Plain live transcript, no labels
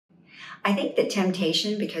I think the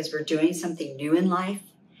temptation, because we're doing something new in life,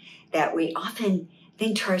 that we often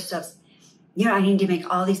think to ourselves, I need to make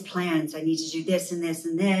all these plans. I need to do this and this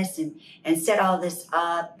and this and set all this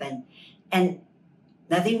up. And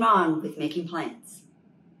nothing wrong with making plans.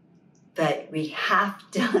 But we have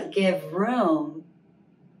to give room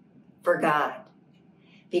for God,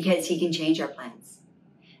 because he can change our plans.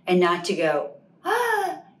 And not to go,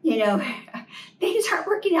 things aren't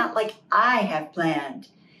working out like I have planned.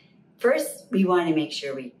 First, we want to make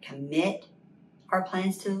sure we commit our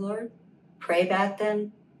plans to the Lord, pray about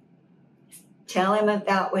them, tell him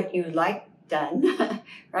about what you like done,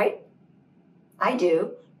 right? I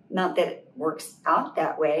do. Not that it works out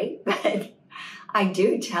that way, but I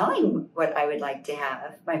do tell him what I would like to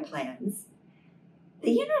have, my plans.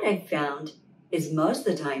 What I've found is most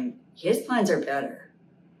of the time, his plans are better.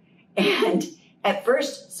 And at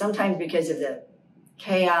first, sometimes because of the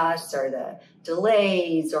chaos or the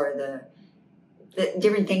delays or the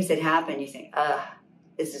different things that happen, you think,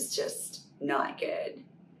 this is just not good.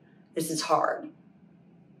 This is hard.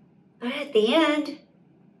 But at the end,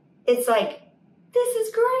 it's like, this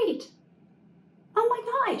is great. Oh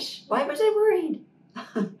my gosh, why was I worried?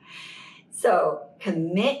 So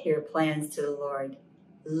commit your plans to the Lord.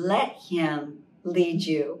 Let him lead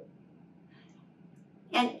you.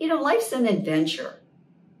 And, life's an adventure.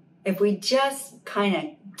 If we just kind of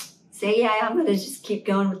say, yeah, I'm going to just keep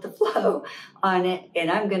going with the flow on it,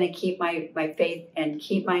 and I'm going to keep my faith and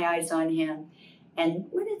keep my eyes on him. And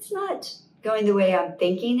when it's not going the way I'm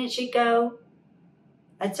thinking it should go,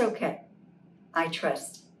 that's okay. I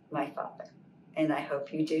trust my Father, and I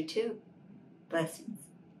hope you do too. Blessings.